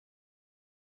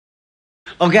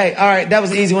Okay, all right, that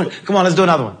was the easy one. Come on, let's do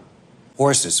another one.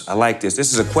 Horses, I like this.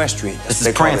 This is equestrian. This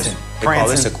is prancing. They call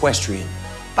this equestrian.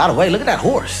 By the way, look at that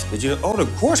horse. Did you? Oh, the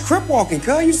horse crip walking,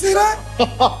 cuz. You see that?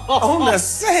 On the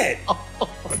set.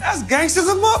 That's gangsters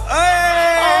of up.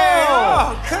 Hey!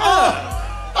 Oh, cuz.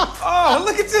 Oh,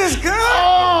 look at this, cuz.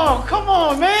 Oh, come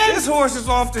on, man. This horse is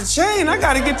off the chain. I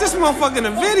gotta get this motherfucker in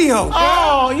the video, cuz.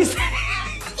 Oh, you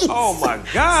Oh, my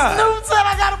God. Snoop said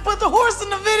I gotta put the horse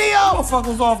in the video.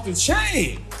 Motherfucker's off the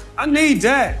chain. I need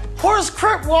that. Horse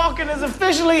crip walking is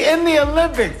officially in the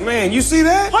Olympics. Man, you see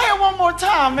that? Play it one more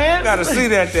time, man. You gotta see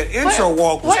that. The intro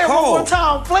walk was cold. Play it one more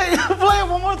time. Play it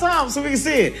one more time so we can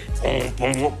see it.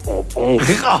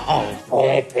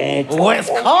 West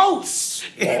Coast.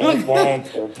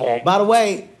 By the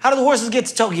way, how do the horses get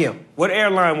to Tokyo? What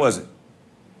airline was it?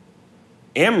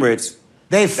 Emirates.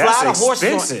 They fly That's the horses.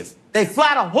 expensive. They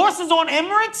fly the horses on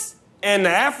Emirates? And the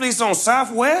athletes on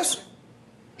Southwest?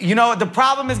 You know, the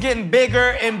problem is getting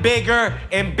bigger and bigger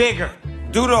and bigger.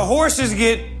 Do the horses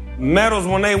get medals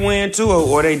when they win too,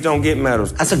 or they don't get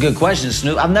medals? That's a good question,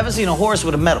 Snoop. I've never seen a horse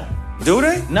with a medal. Do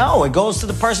they? No, it goes to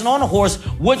the person on the horse,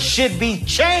 which should be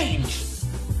changed.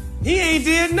 He ain't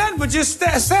did nothing but just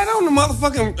sat on the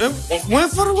motherfucking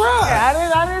went for the ride.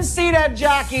 Yeah, I didn't see that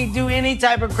jockey do any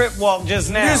type of crip walk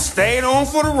just now. Just stayed on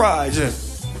for the ride. Just.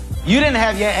 You didn't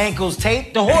have your ankles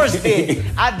taped. The horse did.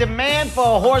 I demand for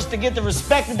a horse to get the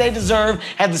respect that they deserve,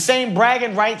 have the same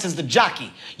bragging rights as the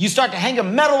jockey. You start to hang a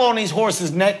medal on these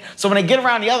horses' neck, so when they get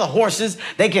around the other horses,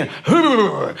 they can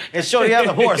and show the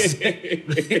other horse.